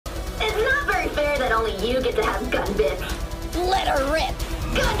only you get to have gun bits. Let her rip!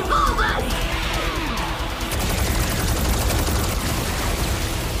 Gun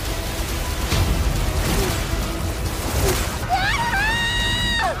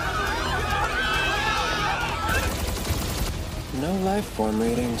No life form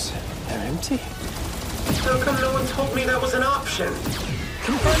readings. They're empty. How come no one told me that was an option?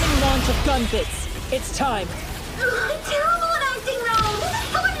 Confirming launch of gun bits. It's time. Terrible at acting though! This is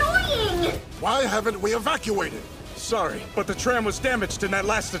so annoying! Why haven't we evacuated? Sorry, but the tram was damaged in that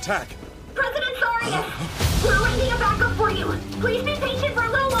last attack. President Sarius! We're arranging a backup for you! Please be patient for a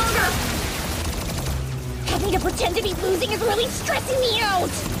little longer! Having to pretend to be losing is really stressing me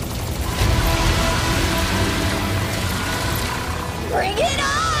out! Bring it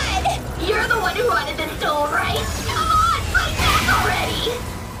on! You're the one who wanted this stool, right? Come on, fight back already!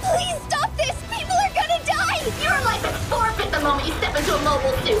 Please stop this! People are gonna die! Your life is forfeit the moment you step into a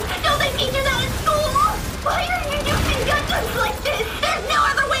mobile suit! Don't they teach you that in school? Why are you using Gundams like this? There's no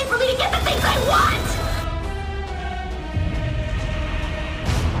other way for me to get the things I want!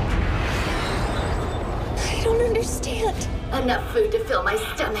 I don't understand. Enough food to fill my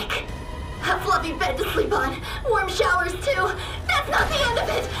stomach. A fluffy bed to sleep on. Warm showers, too. That's not the end of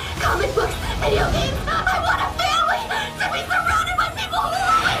it. Comic books, video games,